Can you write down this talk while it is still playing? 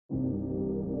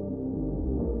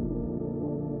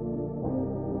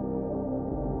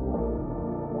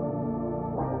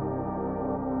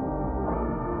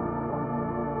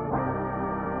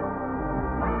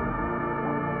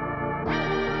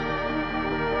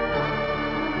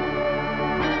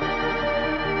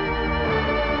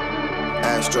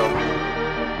Maestro.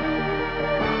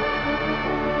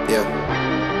 Yeah.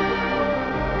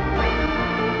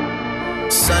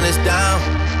 Sun is down,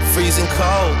 freezing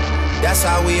cold. That's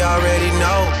how we already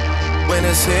know.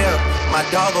 Winter's here. My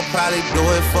dog will probably do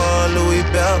it for a Louis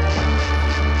belt.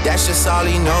 That's just all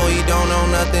he know. He don't know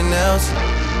nothing else.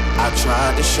 I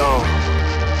tried to show him.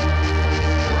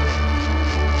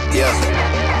 Yeah.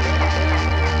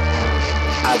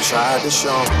 I tried to show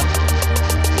him.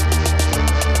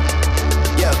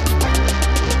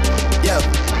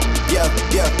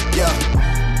 Yeah.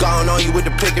 Gone on you with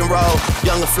the pick and roll.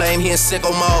 Younger flame, he in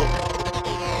sicko mode.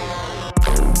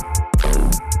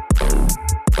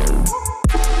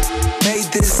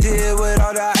 Made this here with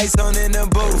all the ice on in the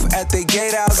booth. At the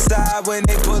gate outside, when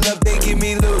they pull up, they give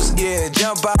me loose. Yeah,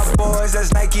 jump out, boys,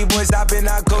 that's Nike boys hopping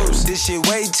our coast. This shit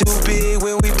way too big,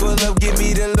 when we pull up, give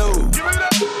me the loot.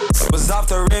 Was off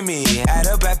the Remy, had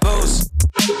up at Post.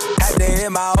 Had to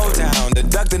hit my old town to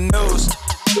duck the news.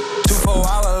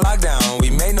 2-4-hour lockdown, we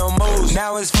made no moves.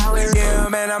 Now it's 4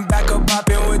 a.m. and I'm back up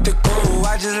popping with the crew.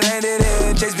 I just landed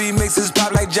in, Chase B mixes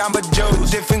pop like Jamba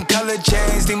Joe's. Different color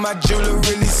chains, think my jeweler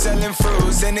really selling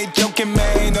fruits. And they joking,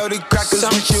 man, know the crackers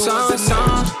wish you was a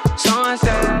news.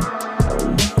 Sunset.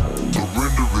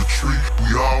 Surrender, retreat,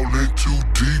 we all in too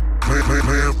deep. Plan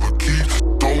for keeps,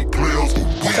 don't play us for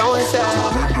weeks.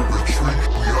 Surrender, retreat,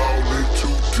 we all in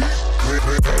too deep. Plan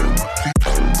for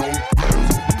keeps, don't play us for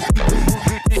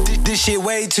This shit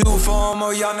way too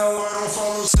formal, y'all know what I'm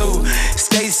follow suit.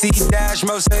 Stacy Dash,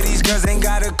 most of these girls ain't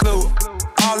got a clue.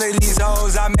 All of these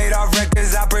hoes I made off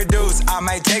records I produce. I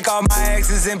might take all my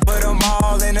exes and put them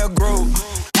all in a group.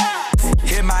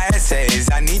 Hit my essays,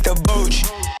 I need the booch.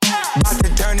 About to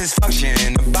turn this function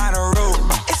into Bonnaroo.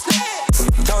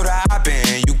 Told her hop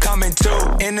in, you coming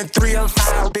too. In the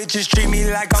 305, bitches treat me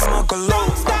like I'm Uncle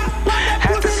Luke.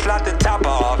 Had to slot the top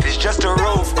off, it's just a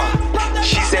roof.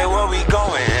 She said, where we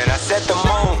going? I said the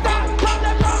moon.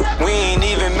 We ain't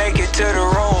even make it to the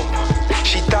room.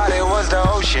 She thought it was the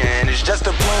ocean, it's just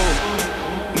a plume.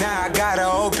 Now I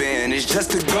gotta open, it's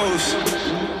just a ghost.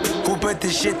 Who put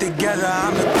this shit together?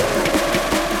 I'm the...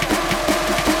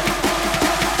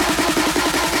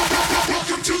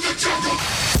 Welcome to the jungle.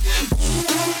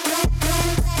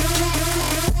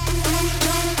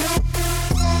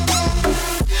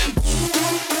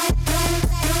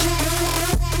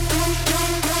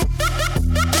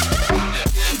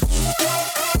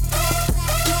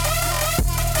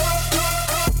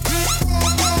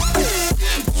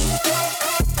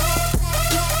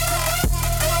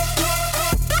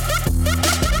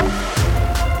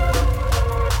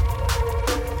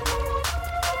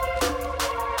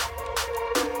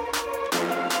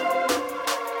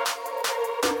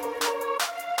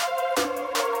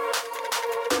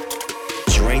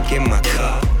 In my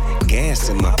cup, gas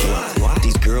in my blood.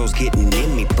 These girls getting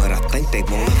in me, but I think they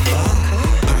wanna fuck.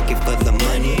 Pocket for the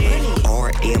money,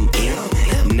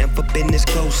 RMM. Never been this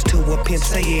close to a pimp,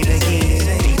 say it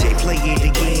again. DJ play it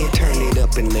again, turn it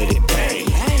up and let it bang.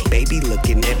 Baby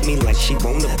looking at me like she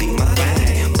wanna be my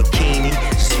fine. Bikini,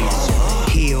 small,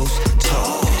 heels,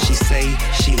 tall. She say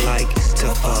she like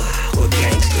to fuck with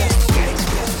gangsters.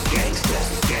 Gangsters, gangsters,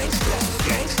 gangsters,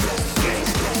 gangsters,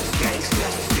 gangsters,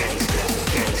 gangsters, gangsters.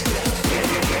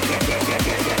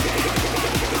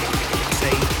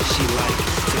 Say she like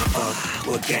to fuck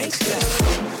with gangsters.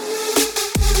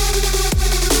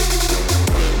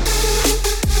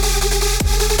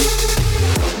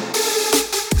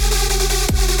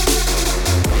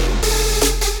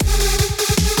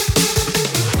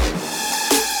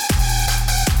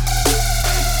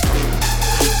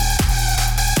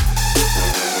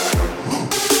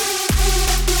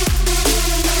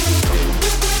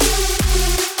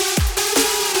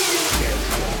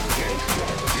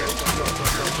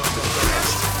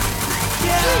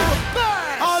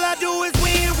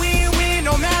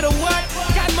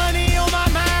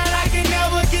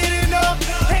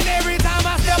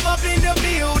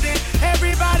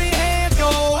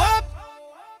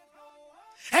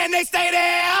 And they stay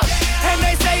there, and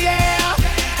they say yeah,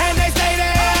 and they stay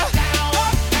there.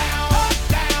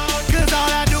 Cause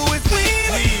all I do is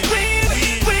win.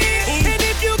 And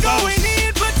if you going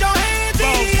in, put your hands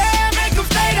in the air, make them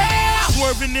stay there.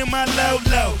 Swerving in my low,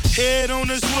 head on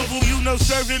the swivel, you know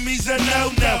serving me's a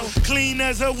no-no. Clean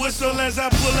as a whistle as I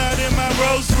pull out in my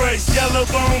Rolls Royce. Yellow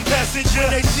bone passenger,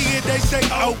 they see it, they say,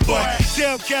 oh boy.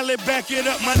 Tell Cali, back it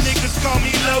up, my niggas call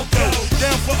me loco.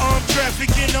 Down for armed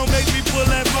trafficking, don't make me pull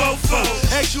that fofo.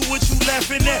 Ask you what you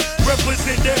laughing at,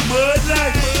 represent that mud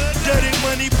life. Dirty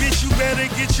money, bitch, you better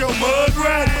get your mud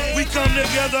right. We come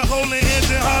together holding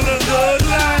hands and holler good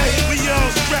life. We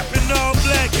all strapping all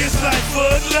black, it's like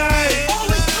Bud Light. All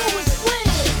we do is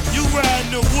win.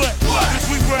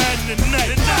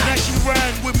 tonight. Now she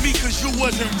riding with me cause you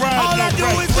wasn't riding. All I do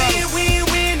is win, win,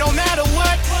 win, no matter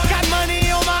what. Got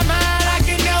money on my mind, I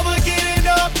can never get it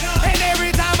up. And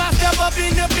every time I step up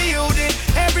in the building,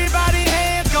 everybody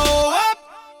hands go up.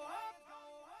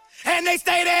 And they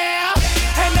stay there,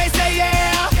 and they say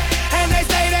yeah, and they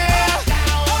stay there.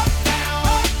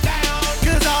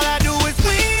 Cause all I do is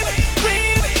win,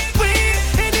 win, win.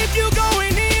 And if you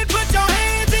going in, put your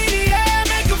hands in the air,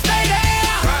 make them stay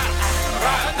there.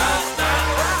 Right,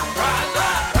 non-stop, right,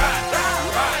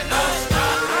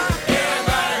 non-stop.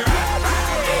 Everybody right.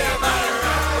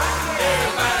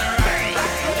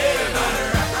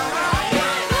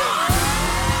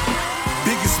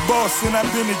 Biggest boss and I've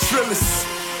been a trillist.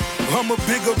 I'm a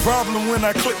bigger problem when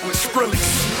I click with Skrillex.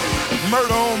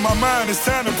 Murder on my mind, it's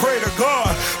time to pray to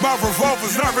God. My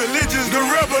revolver's not religious, the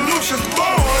revolution's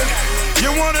born.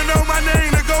 You wanna know my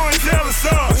name, to go and tell the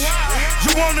Sarge.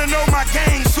 You wanna know my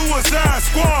gang, Suicide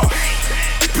Squad.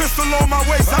 Pistol on my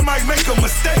waist, I might make a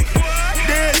mistake.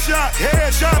 Dead shot,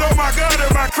 headshot, oh my God,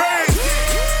 am I crazy?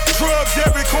 Drugs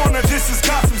every corner, this is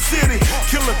Gotham City.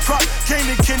 Killer Croc came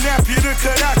to kidnap you to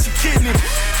cut out your kidney.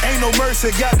 Ain't no mercy,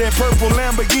 got that purple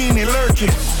Lamborghini lurking.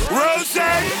 Rose,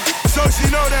 so she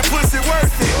know that pussy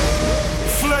worth it.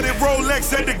 Flooded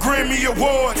Rolex at the Grammy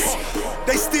Awards.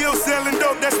 They still selling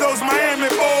dope, that's those Miami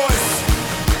boys.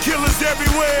 Killers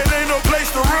everywhere, it ain't no place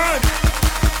to run.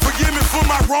 Forgive me for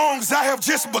my wrongs, I have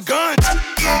just begun.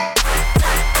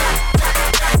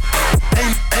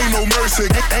 Ain't no mercy,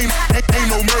 ain't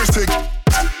no mercy.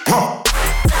 Huh.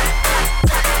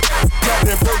 Got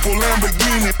that purple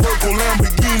Lamborghini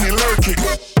lurking.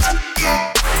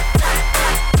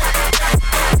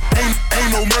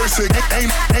 Ain't no mercy,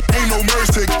 ain't no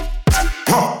mercy.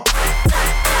 Huh.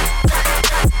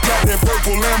 Got that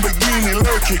purple Lamborghini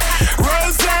lurking.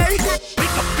 Rose.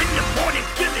 Wake up in the morning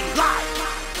feeling live.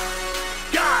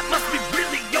 God must be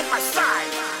really on my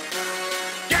side.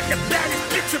 Got the baddest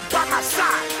bitch by my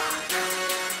side.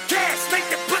 Cash make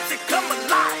the pussy come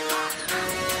alive.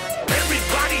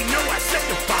 Everybody know I set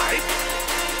the vibe.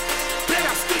 Bet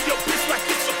I steal your bitch like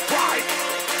it's a pride.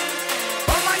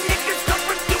 All my niggas come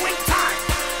from doing time.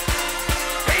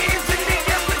 Hands in the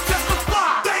air and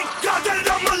testify. Thank God that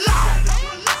I'm alive.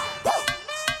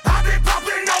 I've been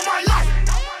popping all my life.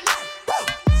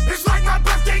 It's like my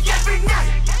birthday every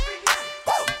night.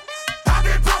 I've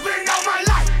been popping all my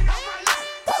life.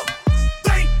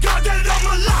 Thank God that I'm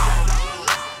alive.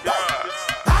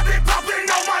 I've been popping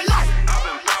all my life.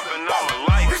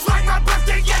 It's like my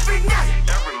birthday every night.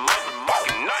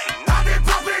 I've been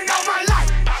popping all my life.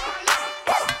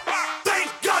 Thank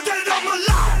God that I'm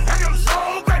alive. And I'm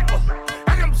so grateful.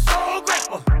 And I'm so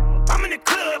grateful. I'm in the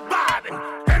club vibing.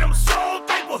 And I'm so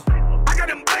thankful. I got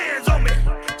them bands on me.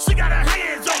 She got her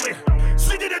hands on me.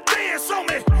 She did a dance on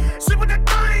me. She put the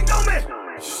thing on me.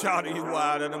 Shawty, you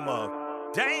wild in the mug.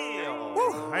 Damn.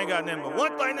 Woo, I ain't got nothing but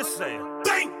one thing to say.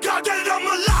 Thank God that I'm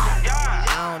alive.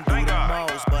 I don't do the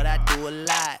most, but I do a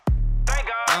lot.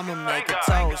 I'ma make a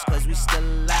toast, cause we still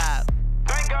alive.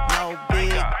 No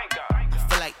big, I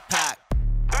feel like Pac.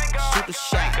 Super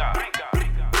shot.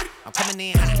 I'm coming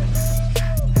in hot.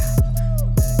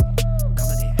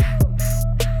 Coming in hot.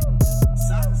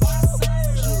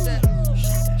 Shoot that.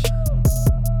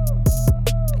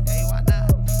 Hey, why not?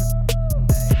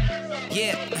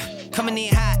 Yeah, coming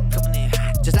in hot.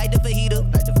 Just like the fajita.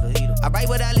 I write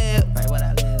what I live.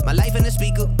 My life in the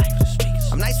speaker.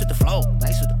 I'm nice with the flow.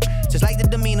 Just like the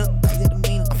demeanor.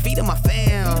 I'm feeding my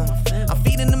fam. I'm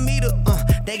feeding the meter.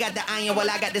 They got the iron while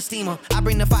I got the steamer. I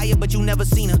bring the fire, but you never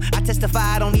seen her. I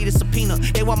testify, I don't need a subpoena.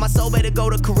 They want my soul, better go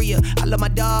to Korea. I love my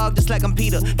dog just like I'm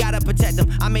Peter. Gotta protect him.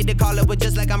 I made the call up with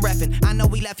just like I'm reffing. I know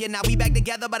we left, yeah, now we back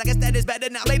together, but I guess that is better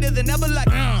now. Later than ever, like,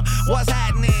 what's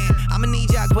happening? I'ma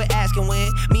need y'all quit asking when.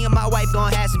 Me and my wife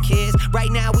gon' have some kids.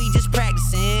 Right now we just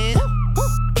practicing.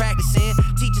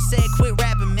 Teacher said quit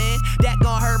rapping, man. That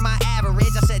gon' hurt my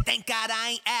average. I said thank God I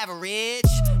ain't average.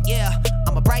 Yeah,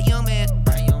 I'm a bright young man.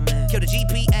 Kill the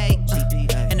GPA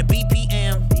and the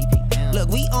BPM. Look,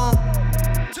 we on.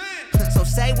 So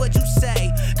say what you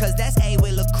say, cause that's A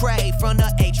with Lecrae. From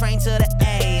the A train to the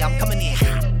A. I'm coming in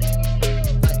hot.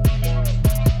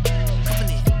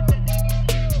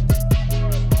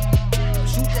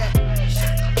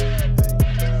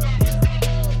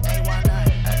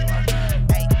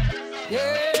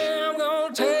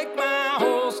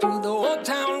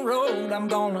 I'm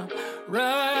gonna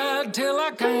ride till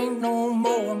I can't no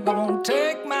more. I'm gonna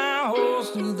take my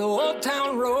horse through the old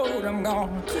town road. I'm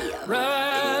gonna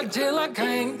ride till I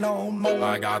can't no more.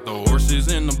 I got the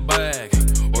horses in the back,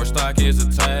 horse stock is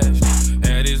attached.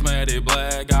 Head is matted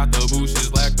black, got the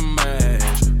bushes like the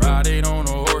mash. Ride it on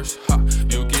a horse, ha,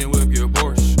 you can whip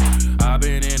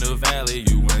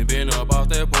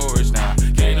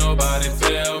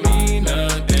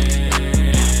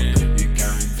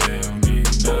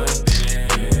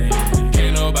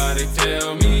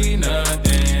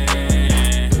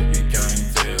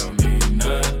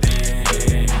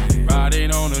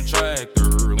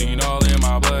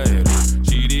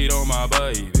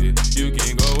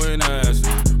it nasty.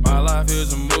 My life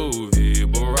is a movie,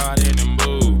 but riding in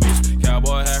boobies.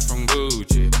 Cowboy hat from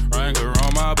Gucci, Wrangler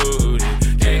on my booty.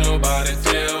 Can't nobody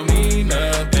tell me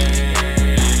nothing.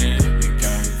 You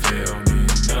can't tell me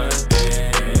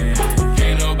nothing.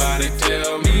 Can't nobody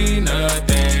tell me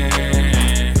nothing.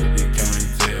 You can't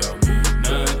tell me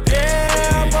nothing.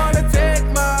 Yeah, I'm gonna take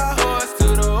my horse to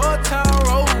the old town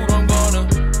road. I'm gonna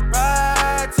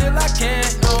ride till I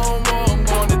can't no more. I'm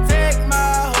gonna take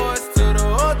my horse to the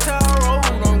old town road.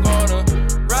 I'm gonna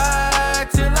ride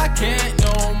till I can't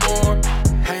no more.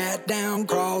 Hat down,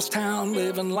 cross town,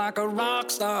 living like a rock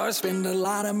star. Spend a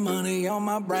lot of money on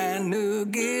my brand new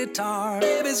guitar.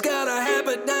 Baby's got a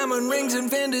habit, diamond rings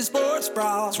and Fendi sports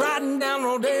bras. Riding down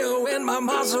Rodeo in my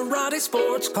Maserati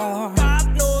sports car. Got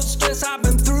no stress, I've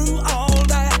been through all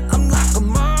that. I'm like a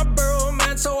Marlboro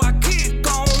man, so I kick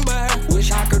on back.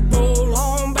 Wish I could roll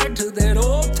on back to that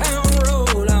old town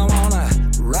road. I wanna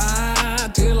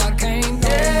ride till I can't no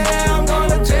more. I'm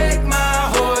gonna take my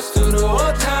horse to the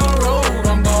old town road.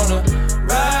 I'm gonna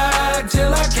ride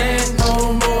till I can't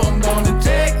no more. I'm gonna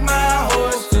take my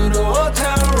horse to the old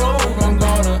town road. I'm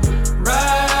gonna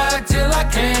ride till I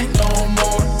can't no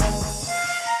more.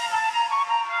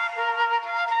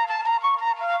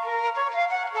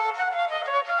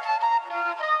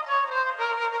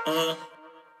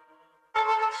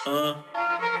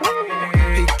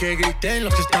 Y que griten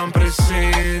los que están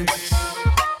presentes.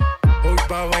 Hoy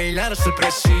pa' bailar soy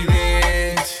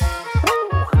presidente.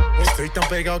 Estoy tan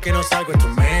pegado que no salgo de tu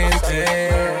mente.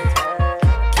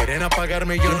 Quieren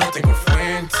apagarme, yo no tengo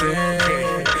fuente.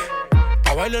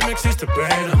 Pa' bailar no existe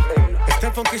pena.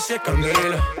 Este funky se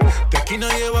candela. De aquí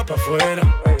nadie va pa' afuera.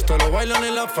 Esto lo bailan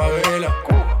en la favela.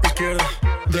 Izquierda,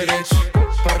 derecha,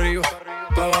 pa' arriba,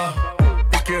 pa' abajo.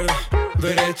 Izquierda,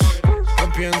 derecha,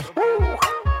 rompiendo.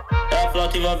 É a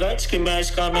flauta envolvente que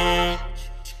mexe com a mente.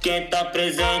 Quem tá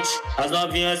presente, as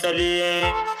novinhas ali,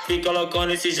 hein? Fica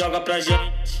loucona e se joga pra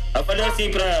gente. Eu falei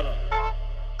assim pra ela.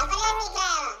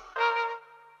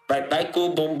 Vai com o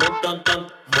bumbum tam tam.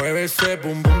 Mueve ese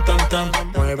bum bum tam tam.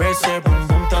 Mueve ese bum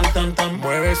bum tam tam tam.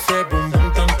 Mueve ese bum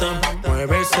bum tam tam.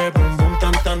 Mueve ese bum bum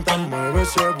tam tam tam. Mueve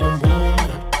ese bum bum.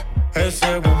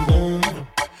 Ese bum bum.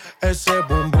 Ese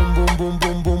bum bum bum bum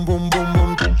bum bum bum bum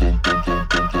bum.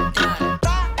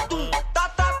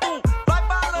 Vai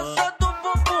balançando o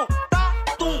bumbum. Vai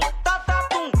balançando o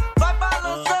bumbum. Vai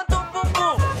balançando o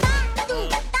bumbum.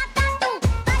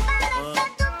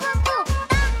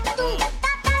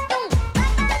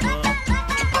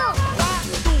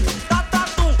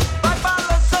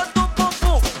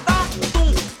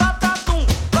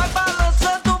 Vai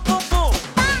balançando o bumbum.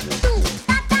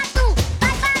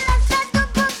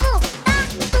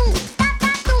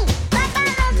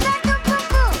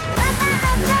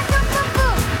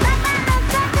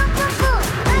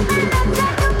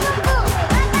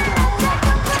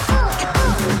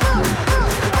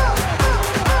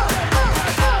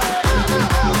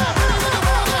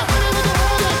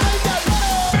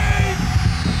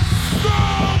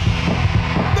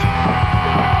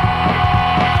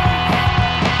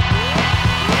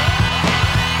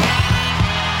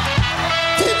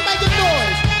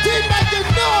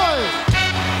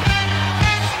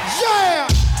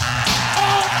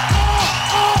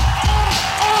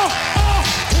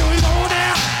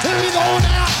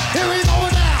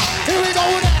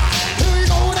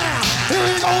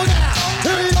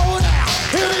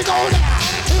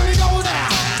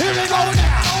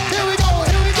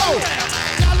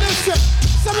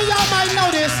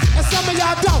 Some of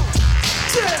y'all don't.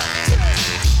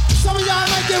 Some of y'all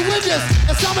might get with this,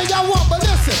 and some of y'all won't. But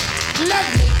listen, let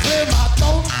me clear my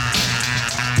throat.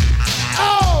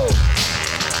 Oh,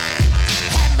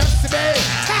 have mercy, baby.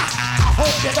 I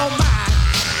hope you don't mind.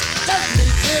 Let me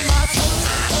clear my throat.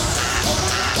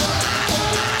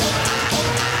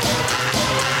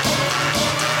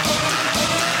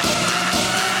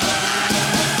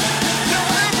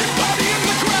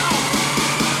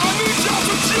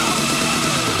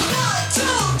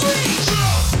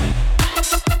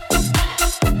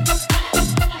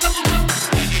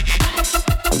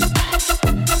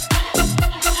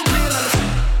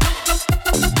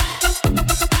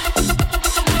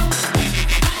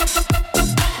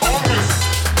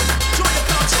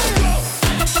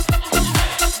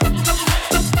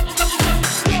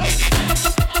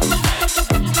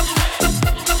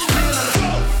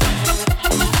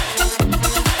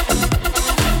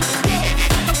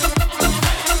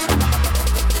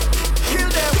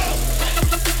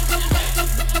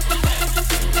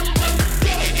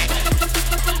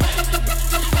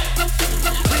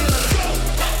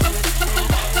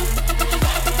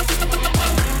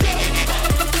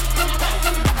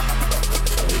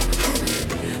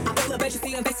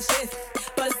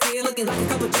 looking like a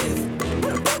couple chicks.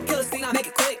 Killer scene, I make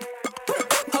it quick.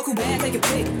 Hoku bad, take a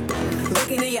pic.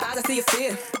 Looking in your eyes, I see your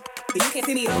fear. But you can't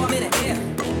see me though, I'm in the air.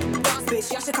 Boss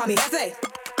bitch, y'all should call me F.A.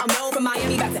 I'm known from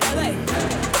Miami back to L.A. I'm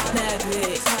that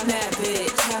bitch, I'm that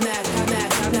bitch, I'm that, I'm that,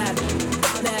 I'm that.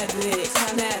 I'm that bitch,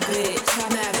 I'm that bitch, I'm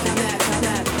that, I'm that, I'm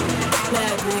that. I'm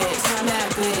that bitch, I'm that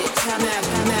bitch, I'm that,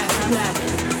 I'm that, I'm that.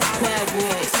 I'm that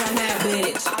bitch, I'm that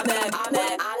bitch, I'm that, I'm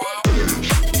that, I'm that.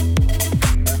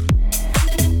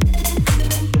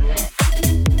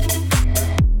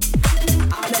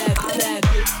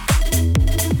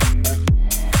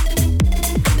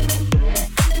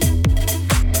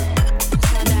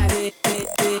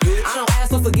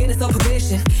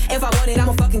 If I want it,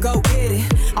 I'ma fucking go get it.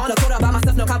 On the court, all by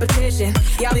myself, no competition.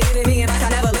 Y'all be giving me advice, I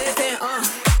never listen.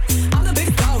 I'm the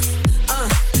biggest boss.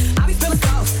 I be spilling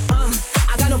sauce.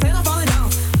 I got no plan on falling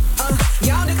off.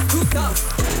 Y'all niggas too tough.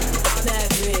 I'm that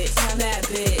bitch. I'm that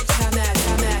bitch. I'm that.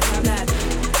 I'm that. I'm that.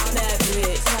 I'm that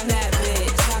bitch. I'm that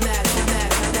bitch. I'm that. I'm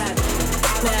that. I'm that.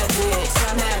 I'm that bitch.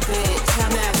 I'm that bitch.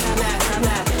 I'm that. I'm that. I'm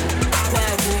that. I'm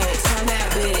that bitch. I'm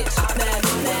that bitch. I'm that.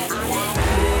 I'm that. I'm that.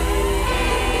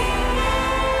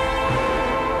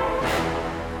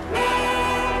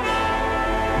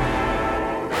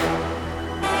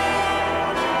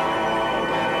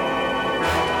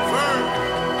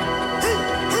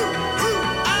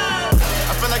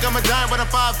 I'm a giant, but I'm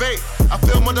 5'8". I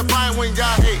feel more defiant when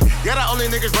y'all hate. Yeah, the only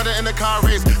niggas running in the car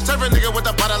race. Serve a nigga with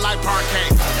a butter like parquet.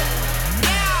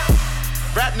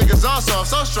 Rap niggas also,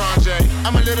 so strong, Jay.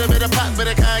 I'm a little bit of pop, bit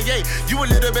of Kanye. You a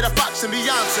little bit of Fox and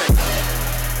Beyonce.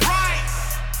 Right.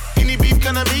 Any beef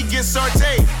gonna be get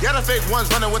sauteed. Yeah, the fake ones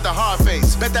running with a hard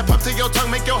face. Bet that pump to your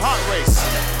tongue make your heart race.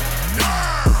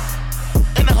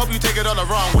 And I hope you take it all the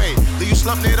wrong way. Leave you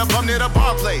slump near the bum near the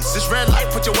bar place. This red light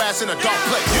put your ass in a dark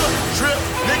place. You a real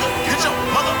nigga, get your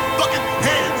motherfucking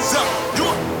hands up. You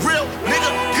a real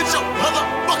nigga, get your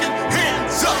motherfucking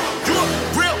hands up. You a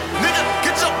real nigga,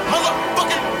 get your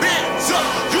motherfucking hands up.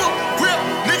 You a real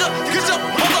nigga, get your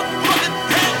motherfucking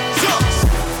hands up.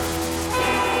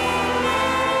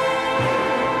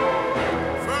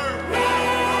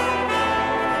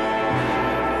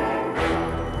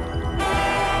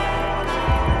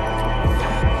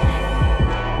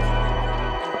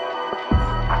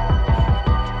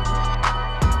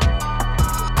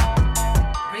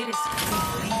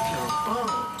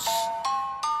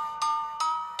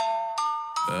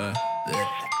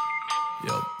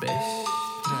 Yo, bitch.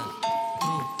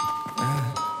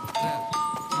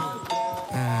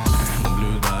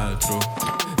 Наблюдаю труп,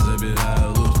 забираю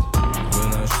лут,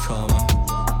 выношу с холма,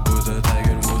 будто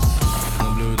Тайгер Вудс.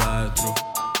 Наблюдаю труп,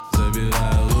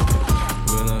 забираю лут,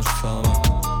 выношу с холма,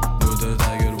 будто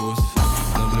Тайгер Вудс.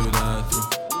 Наблюдаю труп,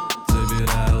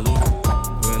 забираю лут,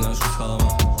 выношу с холма,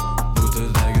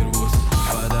 будто Тайгер Вудс.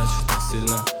 Подача так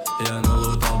сильно, я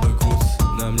налутал бы куц,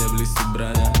 на мне блестит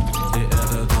броня, и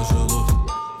это тоже лут.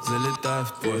 Залетаю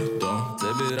в твой дом,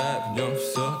 забираю в нем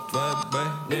все твое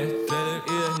бэйни, трейлер,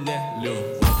 и я не люблю.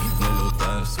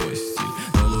 Налутаю свой стиль,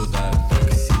 налутаю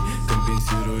такси,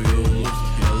 компенсирую лут,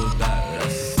 я лутаю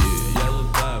Россию. Я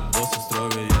лутаю босса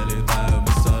строго, я летаю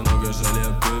босонога, жаль, я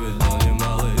повидал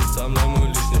немало, и со мной мой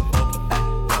лишний опыт.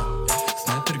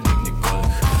 Снайпер гиг не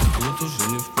голых, лут уже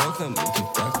не в окна, будто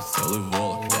так целый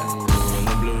волок.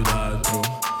 Наблюдаю труп,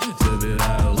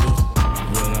 забираю лут,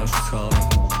 выношу с холма,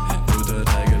 будто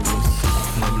Тайгер Вудс.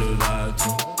 Наблюдаю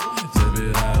труп,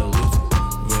 забираю лут,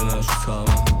 выношу с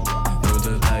холма,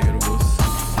 будто Тайгер Вудс.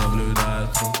 Наблюдаю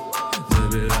труп,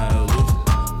 забираю лут,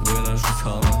 выношу с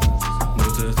холма,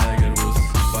 будто Тайгер Вудс.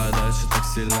 Подача так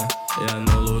сильно, я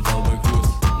налутал бы куц,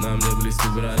 на мне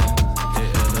блестит броня, и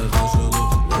это тоже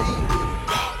лут.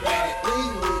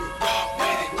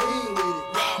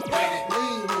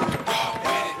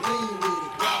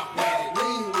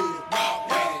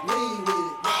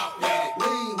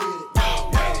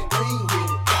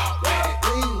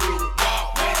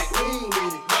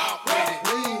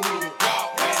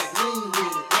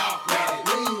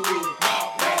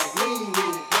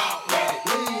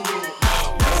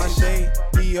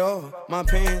 My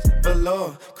pants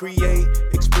below, create,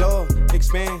 explore,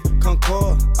 expand,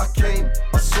 concord. I came,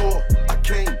 I saw, I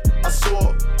came, I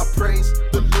saw. I praise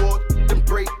the Lord, then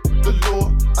break the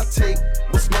law. I take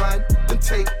what's mine, then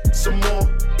take some more.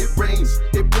 It rains,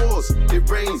 it pours, it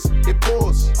rains, it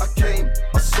pours. I came,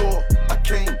 I saw, I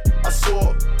came, I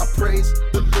saw. I praise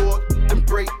the Lord, then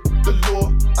break the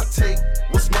law. I take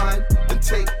what's mine, then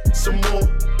take some more.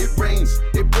 It rains,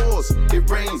 it pours, it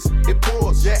rains, it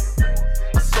pours. Yeah.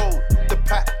 I sold the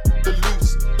pack, the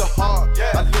loose, the hard.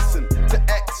 Yeah. I listen to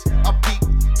X, I beat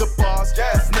the bar.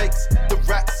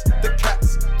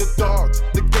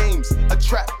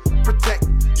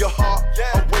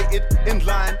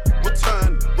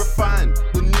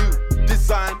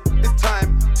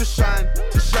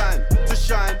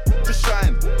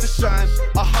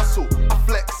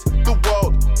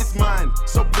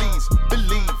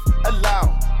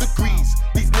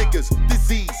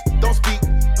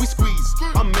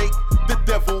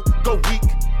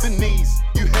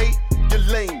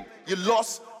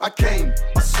 came,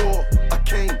 I saw, I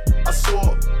came, I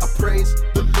saw. I praise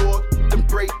the Lord, then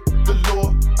break the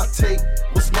law. I take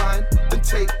what's mine, then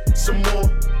take some more.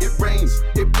 It rains,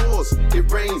 it pours,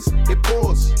 it rains, it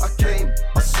pours. I came,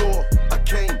 I saw, I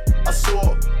came, I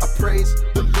saw. I praise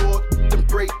the Lord, then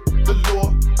break the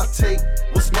law. I take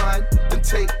what's mine, then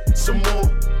take some more.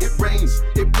 It rains,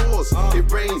 it pours,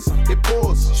 it rains, it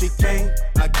pours. She came,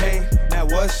 I came, now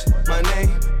what's my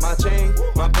name? My chain,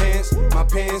 my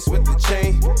pants with the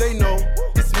chain. They know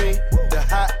it's me, the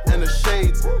hat and the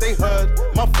shades. They heard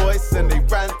my voice and they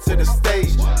ran to the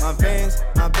stage. My Vans,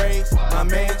 my braids, my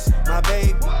mans, my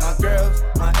babe, my girls,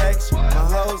 my ex, my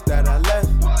hoes that I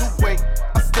left. Wait,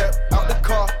 I step out the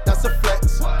car, that's a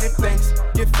flex. Give thanks,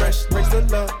 get fresh, raise the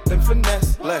love, then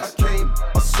finesse. Less. I came,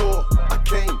 I saw, I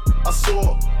came, I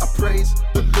saw. I praise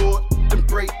the Lord, then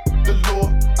break the law.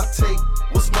 I take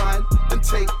what's mine, then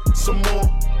take some more.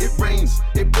 It rains,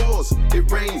 it pours,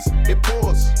 it rains, it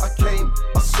pours. I came,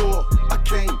 I saw, I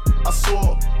came, I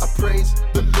saw. I praise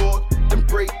the Lord, then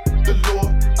break the law.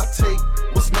 I take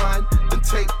what's mine, then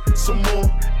take some more.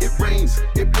 It rains,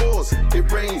 it pours,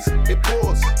 it rains, it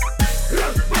pours.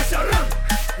 Run, Shazam,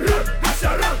 run,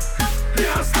 Shazam.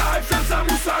 Bien style, Shazam,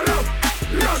 Shazam.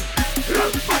 Run,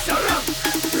 Shazam,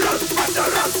 run,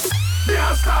 Shazam.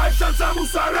 Bien style, Shazam,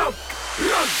 Shazam.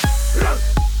 Run, run,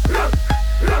 run,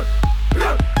 run,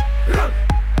 run, run,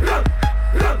 run,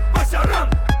 run, Shazam.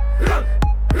 Run,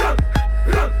 run,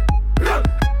 run, run.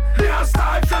 Bien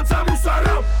style, Shazam,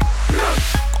 Shazam. Run,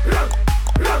 run,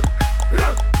 run, run,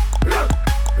 run, run,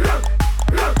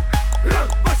 run, run,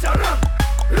 Shazam.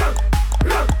 Run,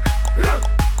 run, run,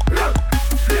 run.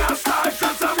 Bien style,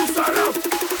 Shazam, Shazam.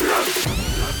 Run.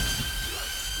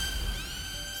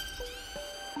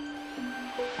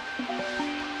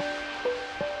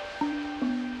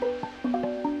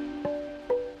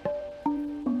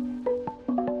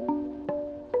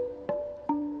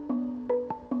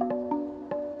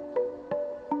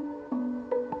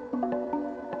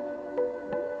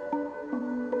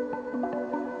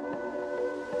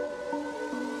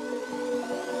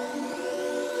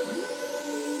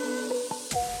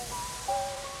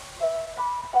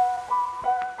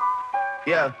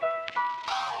 Yeah.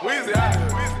 Weezy,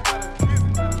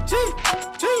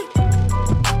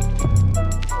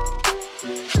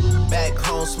 Back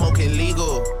home smoking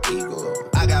legal.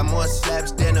 I got more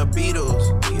slaps than the Beatles.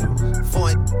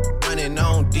 Foreign running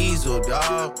on diesel,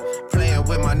 dawg. Playing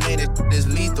with my name, this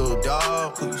lethal,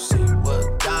 dawg. Who you see?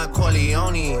 What? Don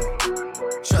Corleone.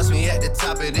 Trust me, at the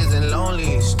top it isn't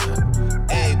lonely.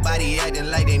 Everybody acting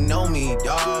like they know me,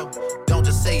 dawg. Don't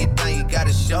just say it down, you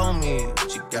gotta show me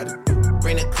what you gotta do.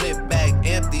 Bring the clip back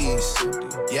empties.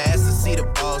 You asked to see the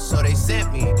ball, so they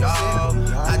sent me, dawg.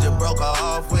 I just broke her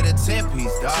off with a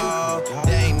 10-piece, dawg.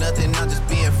 There ain't nothing, I'm just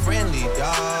being friendly,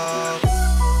 dawg.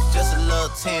 Just a little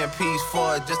 10-piece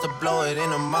for it, just to blow it in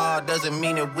the mall. Doesn't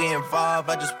mean that we involved.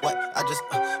 I just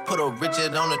put a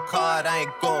Richard on the card. I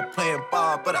ain't going playing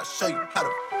ball, but I'll show you how to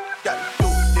gotta do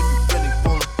it. If you really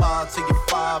wanna fall till you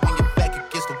fall and your back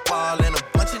against the wall, and a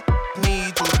bunch of need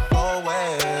you to go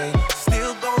away.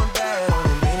 Still going bad on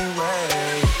him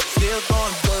anyway. Still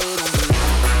going good on me.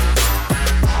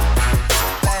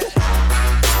 Bad, bad,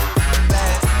 bad,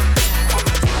 bad, bad,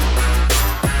 going good on me.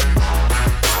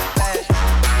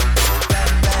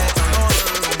 Bad, bad,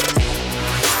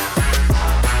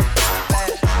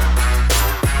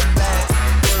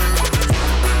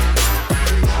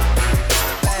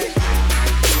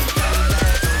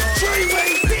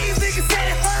 Freeway, these niggas said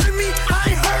it hurted me, I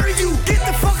ain't heard of you. Get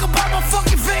the fuck up out my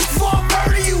fucking face before I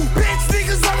murder you. Bitch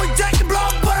niggas always jacking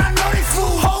blood, but I know they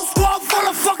fool. Whole squad full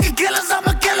of fucking killers, I'm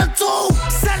a killer too.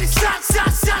 Selling shots,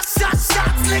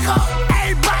 nigga.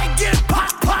 Everybody get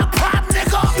pop,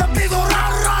 nigga. The big ol'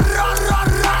 run,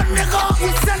 nigga. We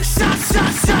selling shots,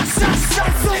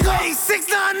 nigga. Hey,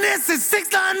 6'9" this and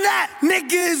 6'9" that.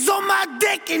 Niggas on my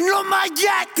dick and on my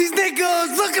yak. These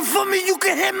niggas looking for me, you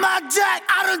can hit my jack.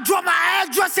 I done dropped my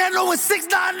address and know it's 6'9"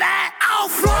 that. I'll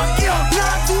flunk you.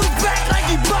 Now to his back like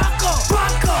he Baka.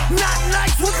 Not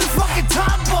nice with the fucking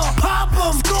topper. Pop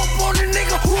him. Scope on the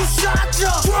nigga who shot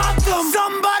ya. Drop them.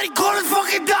 Somebody call his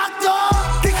fucking doctor.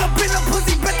 Think up in a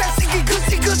pussy, bet that she get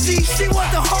gushy. She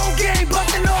want the whole game, but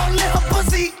they know I lit her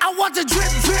pussy. I watch her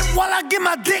drip while I get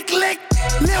my dick licked.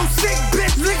 Little sick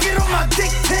bitch, lick it on my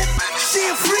dick tip. She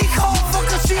a freak hoe,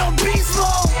 fucker, she on beast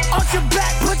mode. Arch your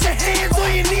back, put your hands on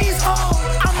your knees, ho.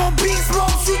 I'm on beast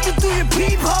mode, shoot you through your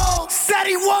peephole. Said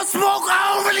he want smoke,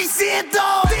 I don't really see it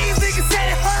though. These niggas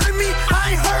said it hurted me,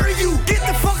 I ain't heard of you. Get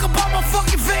the fuck up out my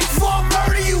fucking face before I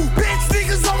murder you. Bitch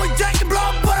niggas always jacking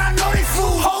blood, but I know they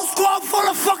fool. Whole squad full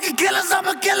of fucking killers, I'm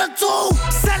a killer too.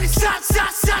 Selling shots,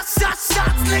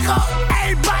 shots, nigga.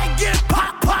 Everybody get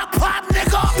pop, pop, pop,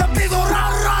 nigga. The people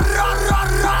run, run, run, run,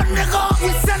 run, nigga.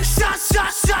 We send shots,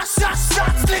 shots, shots, shots,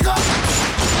 shots, nigga.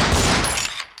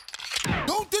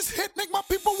 Don't this hit make my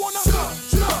people wanna?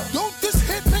 Don't this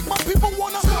hit make my people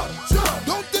wanna?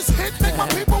 Don't this hit make my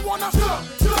people wanna?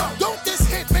 Don't this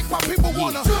hit make my people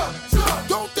wanna?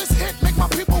 Don't this hit make my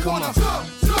people wanna?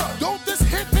 Don't this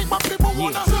hit make my people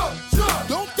wanna?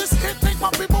 Don't this hit make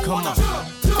my people wanna?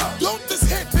 Don't this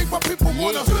hit make my people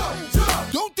wanna?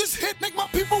 Don't this hit make my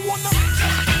people wanna?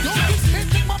 Don't this hit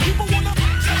make my people wanna?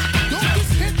 Don't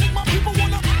this hit make my people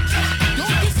wanna?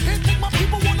 Don't this hit make my people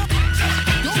wanna?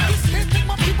 Don't this hit make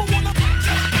my people wanna?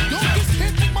 Don't this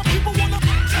hit make my people wanna?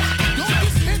 Don't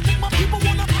this hit make my people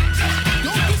wanna?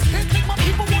 Don't this hit make my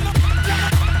people wanna?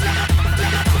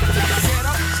 Get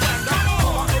up, stand up,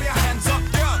 come on, throw your hands up,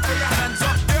 yeah, throw your hands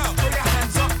up, yeah, throw your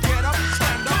hands up, get up,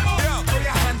 stand up, yeah, throw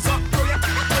your hands up, throw your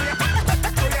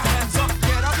hands up,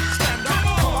 get up, stand up,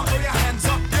 come on, throw your hands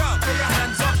up, yeah, throw your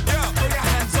hands up, yeah, throw your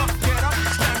hands up, get up,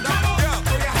 stand up, yeah,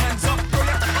 throw your hands up, throw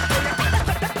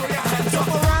your hands up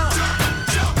around,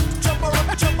 jump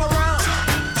around, jump around,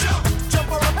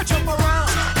 jump around, jump around,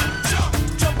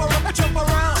 jump around, jump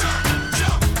around,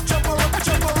 jump around,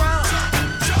 jump around.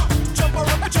 Jump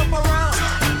around, jump around,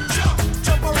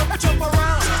 jump around, jump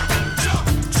around,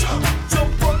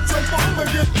 jump up and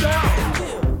get down.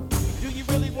 Do you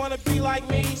really wanna be like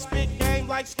me? Spit game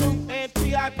like Snoop and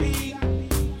P.I.P.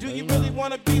 Do you really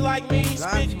wanna be like me?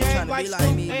 Spit game like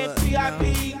Snoop and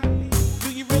P.I.P.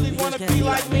 Do you really wanna be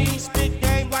like me? Spit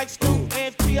game like Snoop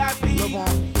and P.I.P.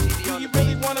 Do you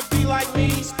really wanna be like me?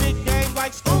 Spit game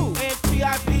like Snoop and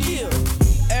P.I.P.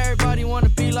 Everybody wanna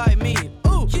be like me.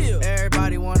 Ooh,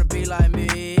 everybody wanna be like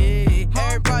me.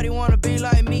 Everybody wanna be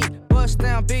like me. Bust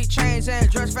down big chains and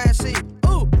dress fancy.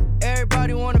 Ooh,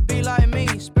 everybody wanna be like me.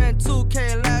 Spent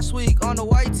 2K last week on the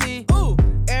white tee. Ooh,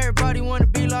 everybody wanna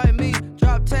be like me.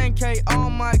 Drop 10K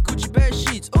on my Gucci bed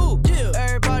sheets. Ooh,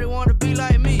 everybody wanna be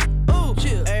like me. Ooh,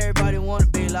 everybody wanna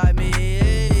be like me.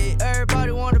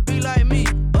 Everybody wanna be like me.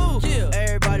 Ooh,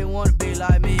 everybody wanna be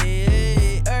like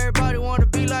me. Everybody wanna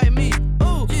be like me.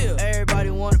 Ooh, everybody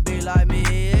wanna be like me.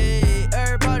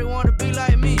 Everybody wanna be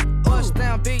like me. Bust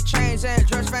down big chains and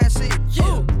dress fancy.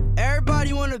 Ooh,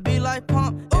 everybody wanna be like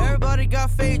Pump. Everybody got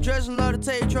fake dreads and love to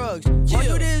take drugs. Why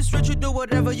you this rich, you do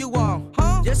whatever you want,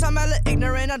 huh? Yes, I'm hella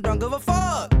ignorant, I don't give a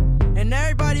fuck. And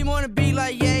everybody wanna be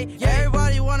like Ye.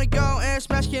 Everybody wanna go and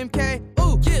smash Kim K.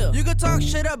 Ooh, you can talk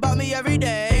shit about me every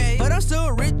day, but I'm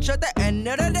still rich at the end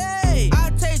of the day.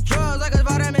 I take drugs like a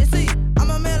vitamin C. I'm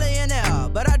a millionaire,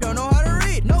 but I don't know how to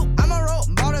read. Nope, I'm a role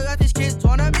model that these kids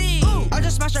wanna be. I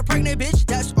just smashed a pregnant bitch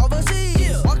that's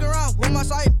overseas. Walk around with my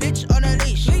side bitch on a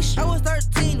leash. I was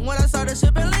 13 when I started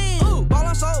sipping lean. Ooh,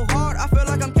 ballin' so hard, I feel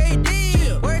like I'm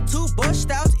KD. Wear 2 Bush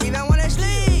styles even when I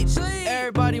sleep.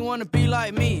 Everybody wanna be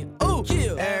like me. Ooh,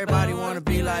 everybody wanna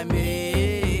be like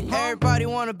me. Everybody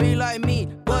wanna be like me.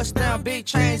 Bust down big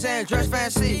chains and dress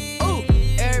fancy. Ooh,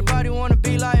 everybody wanna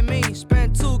be like me.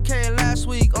 Spent 2K last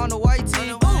week on the white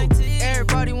tee. Ooh,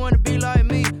 everybody wanna be like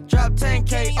me. Drop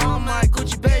 10K on my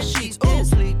Gucci bed sheets. Ooh,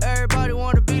 everybody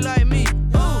wanna be like me.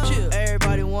 Ooh,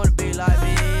 everybody wanna be like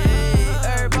me.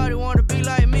 Everybody wanna be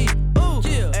like me. Ooh,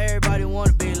 everybody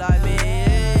wanna be like me.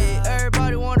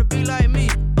 Everybody wanna be like me.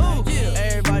 Ooh,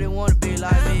 everybody wanna be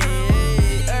like me.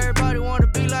 Everybody wanna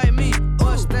be like me.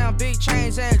 Bust down big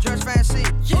chains and dress fancy.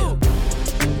 Ooh.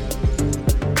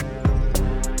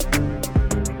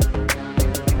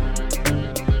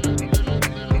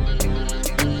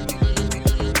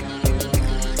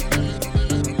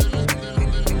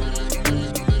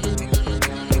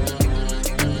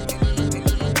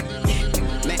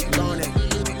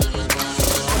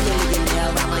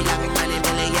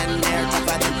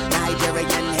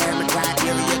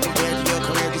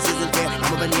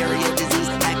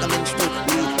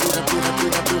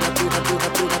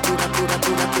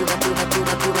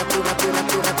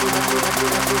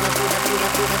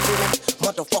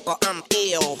 Motherfucker, I'm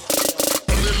ill.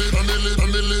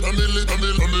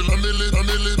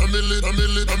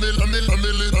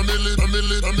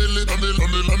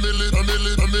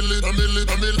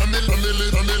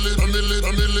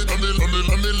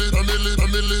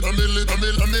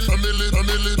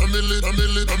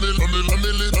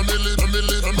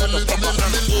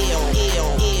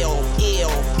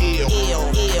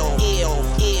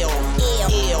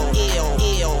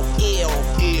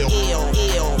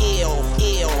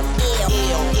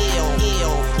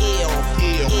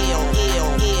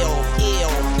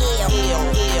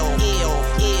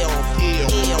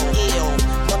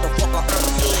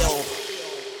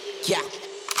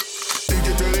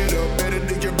 DJ turn it up, better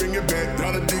DJ bring it back.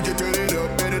 Now the DJ turn it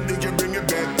up, better DJ bring it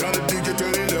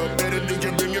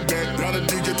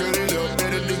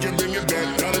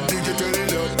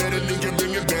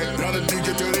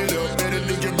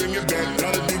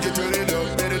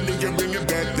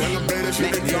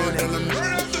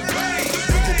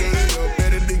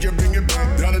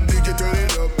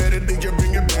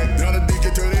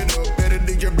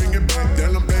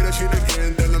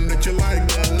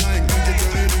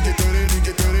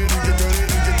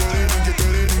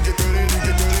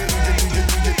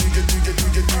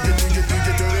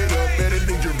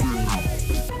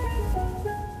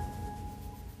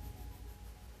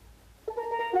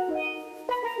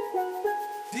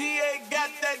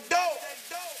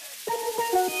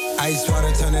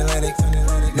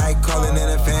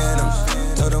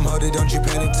hold it, don't you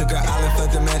panic. Took her island,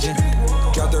 left the mansion.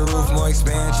 Drop the roof, more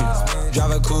expansion.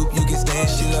 Drive a coupe, you can stand.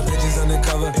 She love bitches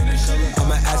undercover.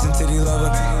 I'm an ass and titty lover.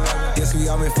 Guess we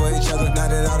all meant for each other. Now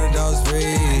that all the dogs free,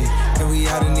 and we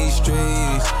out in these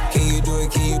streets. Can you do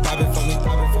it? Can you pop it for me?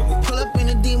 Pull up in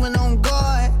a demon on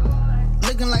guard,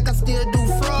 looking like I still do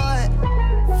fraud.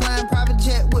 Flying private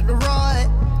jet with the rod.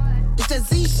 It's that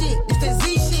Z shit. It's that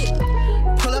Z shit.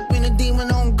 Pull up in a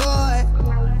demon on guard,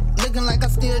 looking like I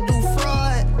still do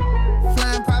fraud.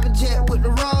 Flying private jet with the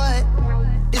rod.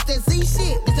 It's that Z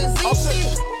shit. It's that Z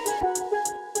shit.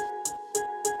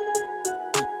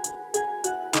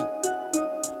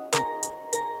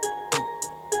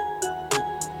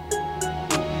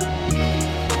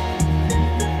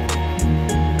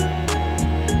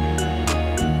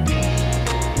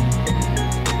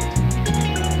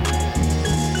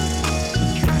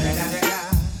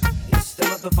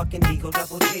 Motherfucking Deagle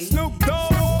Double G. Snoop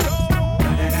Dogg.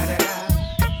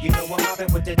 You know I'm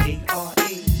mobbing with the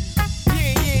D.R.E.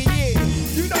 Yeah.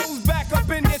 You know who's back up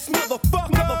in this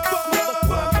motherfucker.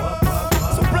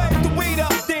 So blaze the weed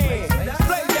up then.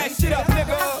 Blaze that shit up,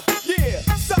 nigga. Yeah.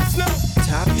 Sup, Snoop?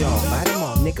 Top dog, light 'em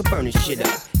all, nigga, burn this shit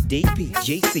up.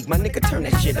 DPGC, my nigga, turn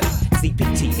that shit up.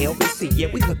 CPT, LBC, yeah,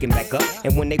 we hooking back up.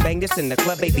 And when they bang this in the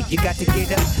club, baby, you got to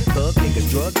get up. Thug niggas,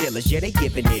 drug dealers, yeah, they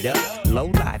giving it up. Low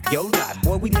life, yo life,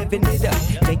 boy, we living it up.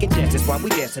 Taking chances while we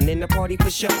dancing in the party for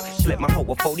sure. Slip my hoe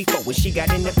a 44 when she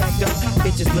got in the back door.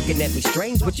 Bitches looking at me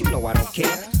strange, but you know I don't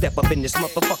care. Step up in this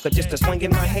motherfucker just to swing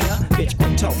in my hair. Bitch,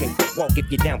 quit talking, quit walk if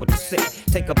you're down with the sick.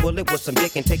 Take a bullet with some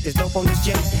dick and take this dope on this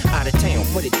jet. Out of town,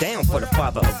 put it down for the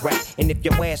father of rap. And if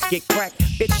your ass get cracked,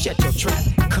 bitch, shut your trap.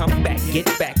 Come back, get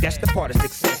back, that's the part of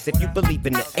success. If you believe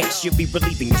in the X, you'll be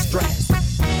relieving your stress.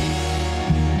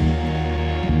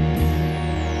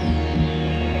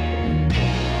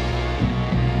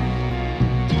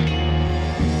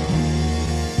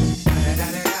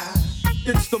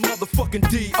 It's the motherfucking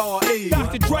D.R.E.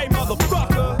 Dr. Dre,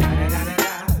 motherfucker.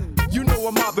 You know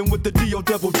I'm mobbing with the D.O.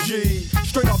 Double G.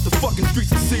 Straight off the fucking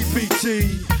streets of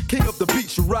CBT. King up the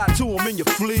beach, you ride to him in your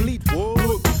fleet.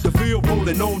 Look, the field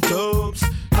rolling on dubs.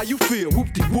 How you feel?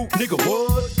 Whoop-de-whoop, nigga,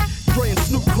 what? Dre and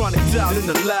Snoop Chronic down in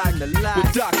the lag.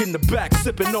 With Doc in the back,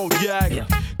 sipping on yak.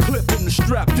 Clip in the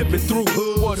strap, dipping through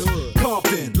hoods.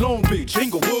 Compton, Long Beach,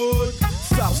 Inglewood.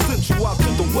 South Central out to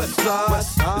the west side.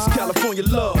 This California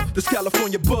love, this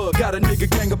California bug. Got a nigga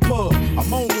gang of pub.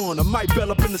 I'm on one, I might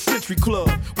bell up in the Century Club.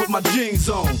 With my jeans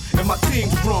on, and my team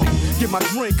strong. Get my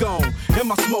drink on, and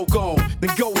my smoke on.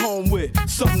 Then go home with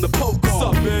something to poke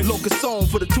on. Locust on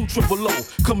for the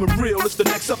 200. Coming real, it's the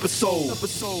next episode.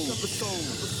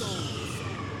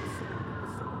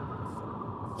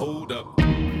 Hold up.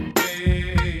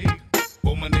 Hey,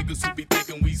 for my niggas who be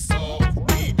thinking we soft,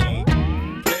 we don't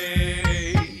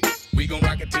play. We gon'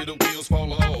 rock it till the wheels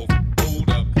fall off. Hold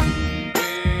up.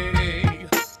 Hey,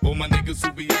 for my niggas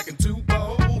who be acting too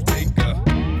bold, take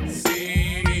a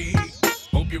seat.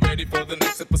 Hope you're ready for the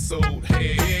next episode.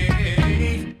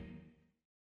 Hey,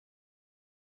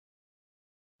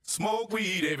 smoke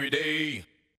weed every day.